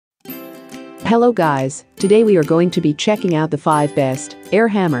Hello guys, today we are going to be checking out the 5 best air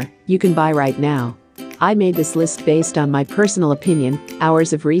hammer you can buy right now. I made this list based on my personal opinion,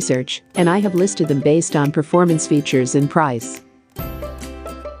 hours of research, and I have listed them based on performance features and price.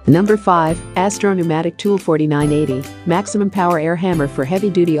 Number 5, Astro Pneumatic Tool 4980, Maximum Power Air Hammer for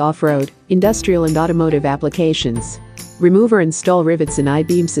Heavy-Duty Off-Road, Industrial and Automotive Applications. Remove or install rivets in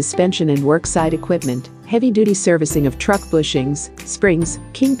I-beam suspension and worksite equipment, heavy-duty servicing of truck bushings, springs,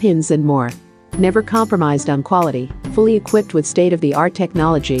 kingpins and more. Never compromised on quality, fully equipped with state-of-the-art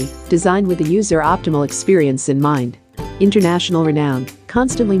technology, designed with the user optimal experience in mind. International renown,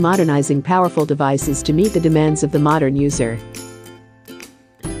 constantly modernizing powerful devices to meet the demands of the modern user.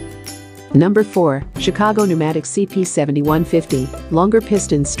 Number 4, Chicago Pneumatic CP7150, longer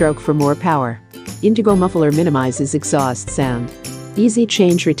piston stroke for more power. Indigo muffler minimizes exhaust sound. Easy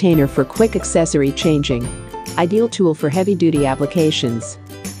change retainer for quick accessory changing. Ideal tool for heavy-duty applications.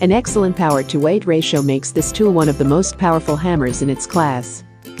 An excellent power-to-weight ratio makes this tool one of the most powerful hammers in its class.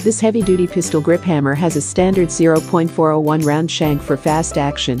 This heavy-duty pistol grip hammer has a standard 0.401 round shank for fast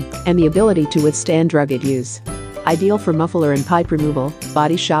action and the ability to withstand rugged use. Ideal for muffler and pipe removal,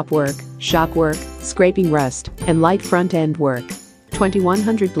 body shop work, shock work, scraping rust, and light front-end work.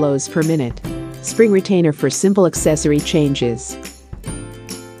 2100 blows per minute. Spring retainer for simple accessory changes.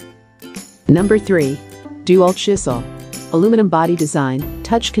 Number 3. DEWALT Chisel. Aluminum body design,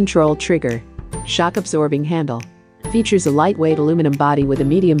 touch control trigger. Shock-absorbing handle. Features a lightweight aluminum body with a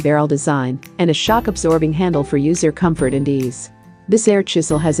medium barrel design and a shock-absorbing handle for user comfort and ease. This air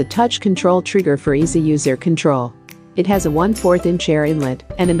chisel has a touch control trigger for easy user control. It has a 1/4 inch air inlet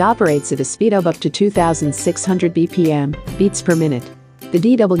and it operates at a speed of up to 2,600 BPM, beats per minute. The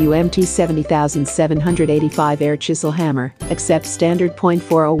DEWALT 70785 air chisel hammer accepts standard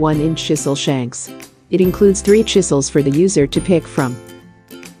 0.401 inch chisel shanks. It includes 3 chisels for the user to pick from.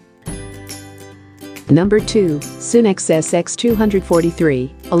 Number 2, Sunex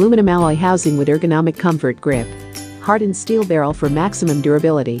SX243, aluminum alloy housing with ergonomic comfort grip. Hardened steel barrel for maximum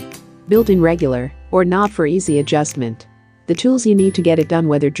durability. Built-in regular or knob for easy adjustment. The tools you need to get it done,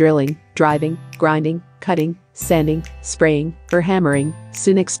 whether drilling, driving, grinding, cutting, sanding, spraying, or hammering,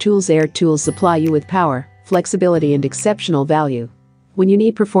 Sunex Tools Air Tools supply you with power, flexibility and exceptional value. When you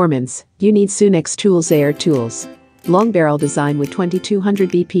need performance, you need Sunex Tools Air Tools. Long barrel design with 2200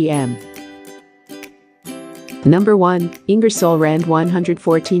 BPM. Number 1, Ingersoll Rand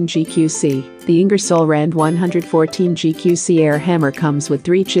 114 GQC. The Ingersoll Rand 114 GQC air hammer comes with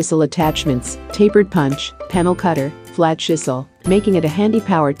 3 chisel attachments, tapered punch, panel cutter, flat chisel, making it a handy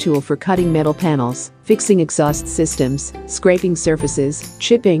power tool for cutting metal panels, fixing exhaust systems, scraping surfaces,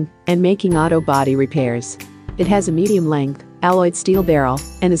 chipping, and making auto body repairs. It has a medium length, alloyed steel barrel,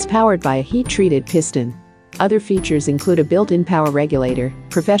 and is powered by a heat-treated piston. Other features include a built-in power regulator,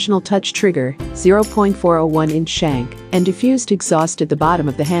 professional touch trigger, 0.401 inch shank, and diffused exhaust at the bottom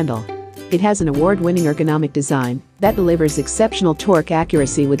of the handle. It has an award-winning ergonomic design that delivers exceptional torque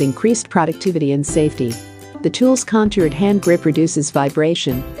accuracy with increased productivity and safety. The tool's contoured hand grip reduces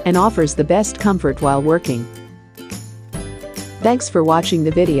vibration and offers the best comfort while working. Thanks for watching the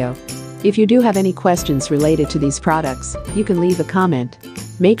video. If you do have any questions related to these products, you can leave a comment.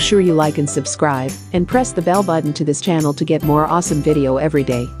 Make sure you like and subscribe, and press the bell button to this channel to get more awesome video every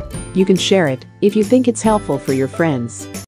day. You can share it if you think it's helpful for your friends.